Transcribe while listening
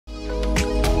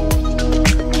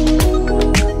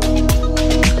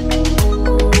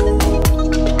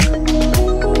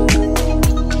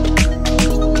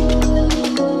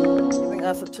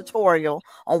tutorial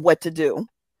on what to do.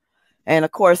 And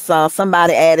of course,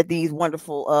 somebody added these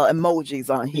wonderful emojis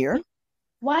on here.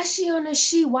 Why she on a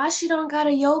sheet? Why she don't got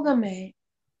a yoga mat?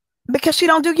 Because she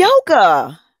don't do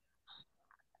yoga.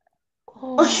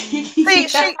 Oh. See,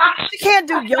 she can't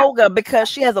do yoga because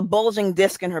she has a bulging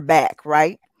disc in her back,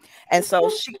 right? And so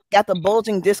she got the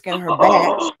bulging disc in her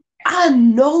back. I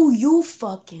know you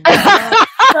fucking.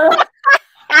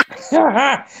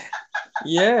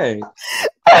 Yeah.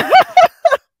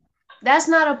 That's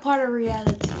not a part of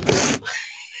reality.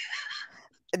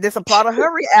 This a part of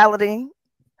her reality.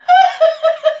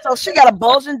 So she got a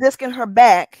bulging disc in her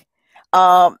back.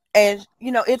 And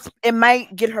you know, it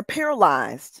might get her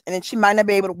paralyzed, and then she might not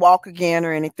be able to walk again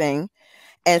or anything.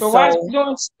 And so why is she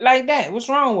doing like that? What's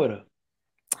wrong with her?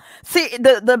 See,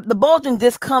 the bulging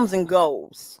disc comes and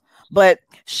goes, but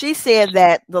she said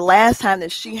that the last time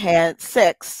that she had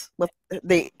sex with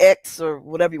the ex or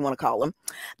whatever you want to call him,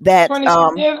 that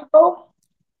 20-something years ago?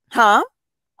 Huh?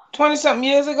 20-something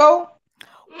years ago?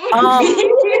 It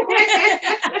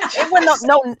was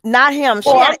no, not him.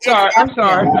 I'm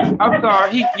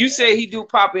sorry. You say he do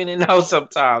pop in and out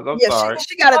sometimes. I'm sorry.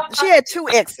 She had 2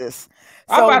 exes.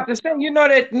 I'm about to say, you know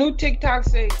that new TikTok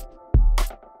say